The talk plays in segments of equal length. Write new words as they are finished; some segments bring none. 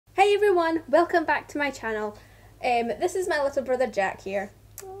Hi everyone, welcome back to my channel. This is my little brother Jack here.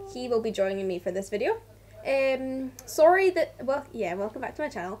 He will be joining me for this video. Welcome back to my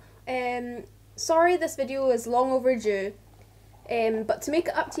channel. Sorry this video is long overdue, but to make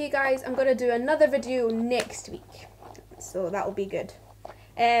it up to you guys, I'm going to do another video next week. So that will be good.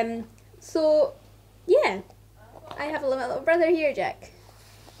 So, yeah, I have a little brother here, Jack.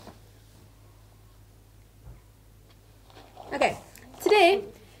 Okay, today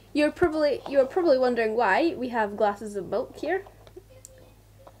you're probably wondering why we have glasses of milk here.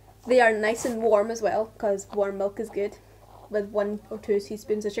 They are nice and warm as well, because warm milk is good with 1 or 2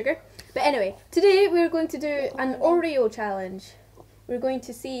 teaspoons of sugar. But anyway, today we're going to do an Oreo challenge. We're going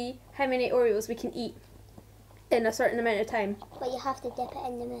to see how many Oreos we can eat in a certain amount of time. But you have to dip it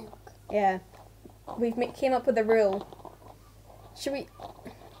in the milk. Yeah, came up with a rule. Should we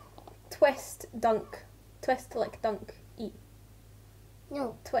twist, dunk, twist like dunk, eat?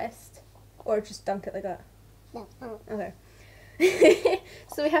 No. Twist, or just dunk it like that? No. Okay.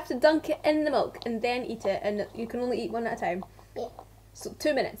 So we have to dunk it in the milk and then eat it, and you can only eat one at a time. Yeah. So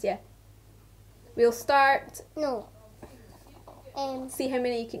 2 minutes, yeah. We'll start. No. See how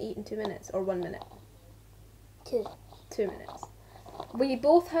many you can eat in 2 minutes, or 1 minute. 2. 2 minutes. We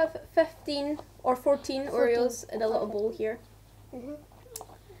both have 15 or 14 Oreos in a little bowl here.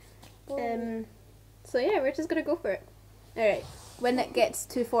 So yeah, we're just gonna go for it. All right. When it gets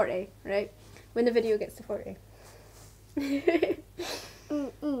to 40, right? When the video gets to 40.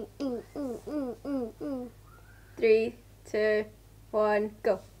 3, 2, 1,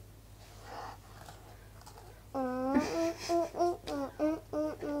 go.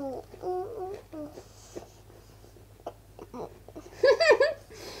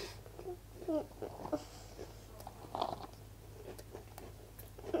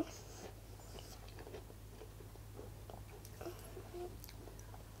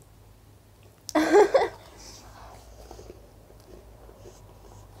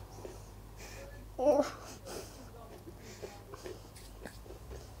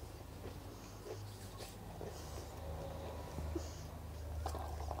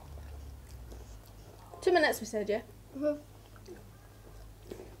 Two minutes, we said, yeah? I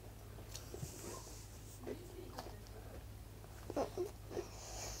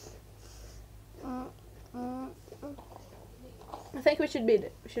think we should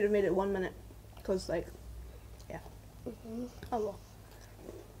have made it 1 minute, because like, yeah. Oh well.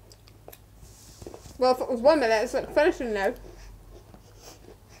 Well, if it was 1 minute, it's like finishing now.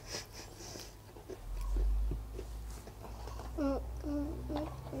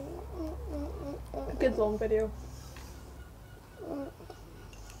 Good long video.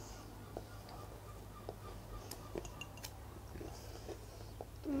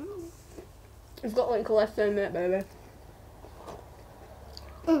 It's got like less than a minute, baby.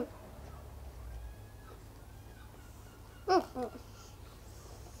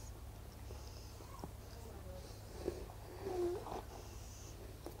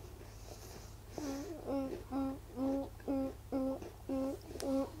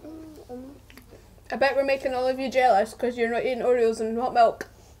 I bet we're making all of you jealous because you're not eating Oreos and hot milk.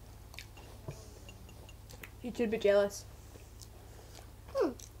 You should be jealous.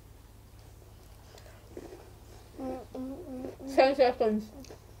 10 seconds.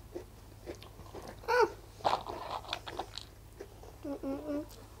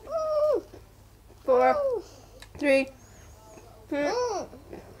 4, 3, 2,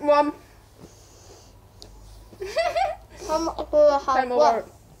 1. Time over.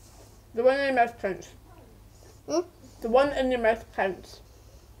 The one in your mouth counts. The one in your mouth counts.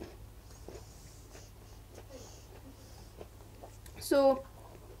 So,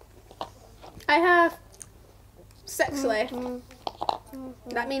 I have 6 left.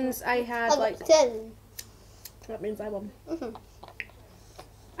 That means I had like 7. That means I won.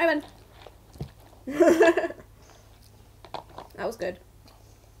 I win. That was good.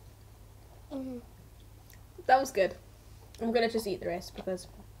 That was good. I'm gonna just eat the rest because.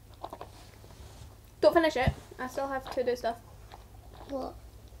 Don't finish it. I still have to do stuff. What?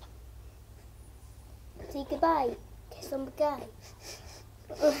 Say goodbye. Kiss on the guy.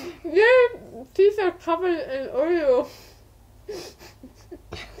 Your teeth are covered in Oreo.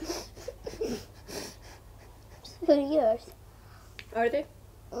 So yours. Are they?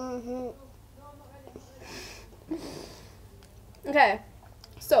 Okay.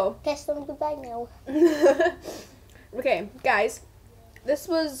 So. Kiss them goodbye now. Okay, guys. This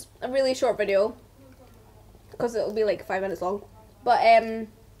was a really short video. Because it'll be like 5 minutes long. But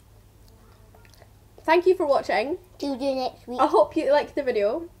thank you for watching. Do next week. I hope you liked the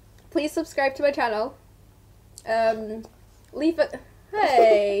video. Please subscribe to my channel. Leave it.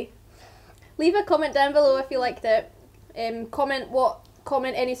 Hey. Leave a comment down below if you liked it.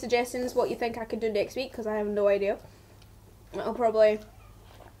 Comment any suggestions what you think I could do next week, because I have no idea. I'll probably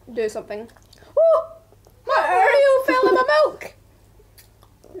do something. Oh! My Oreo fell in my milk!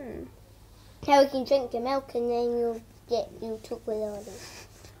 Now you can drink the milk and then you'll get you chocolate on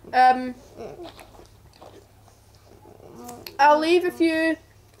it. I'll leave a few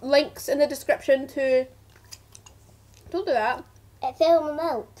links in the description to... Don't do that. It fell in my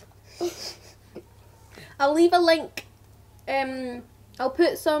milk. I'll leave a link. I'll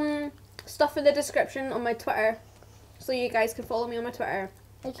put some stuff in the description on my Twitter, so you guys can follow me on my Twitter,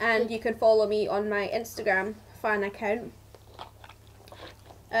 and you can follow me on my Instagram fan account.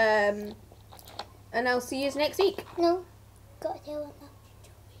 And I'll see you next week. No, gotta tell it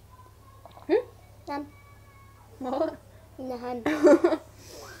now. Hmm? What? In the hand.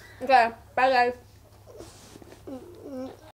 Okay, bye guys.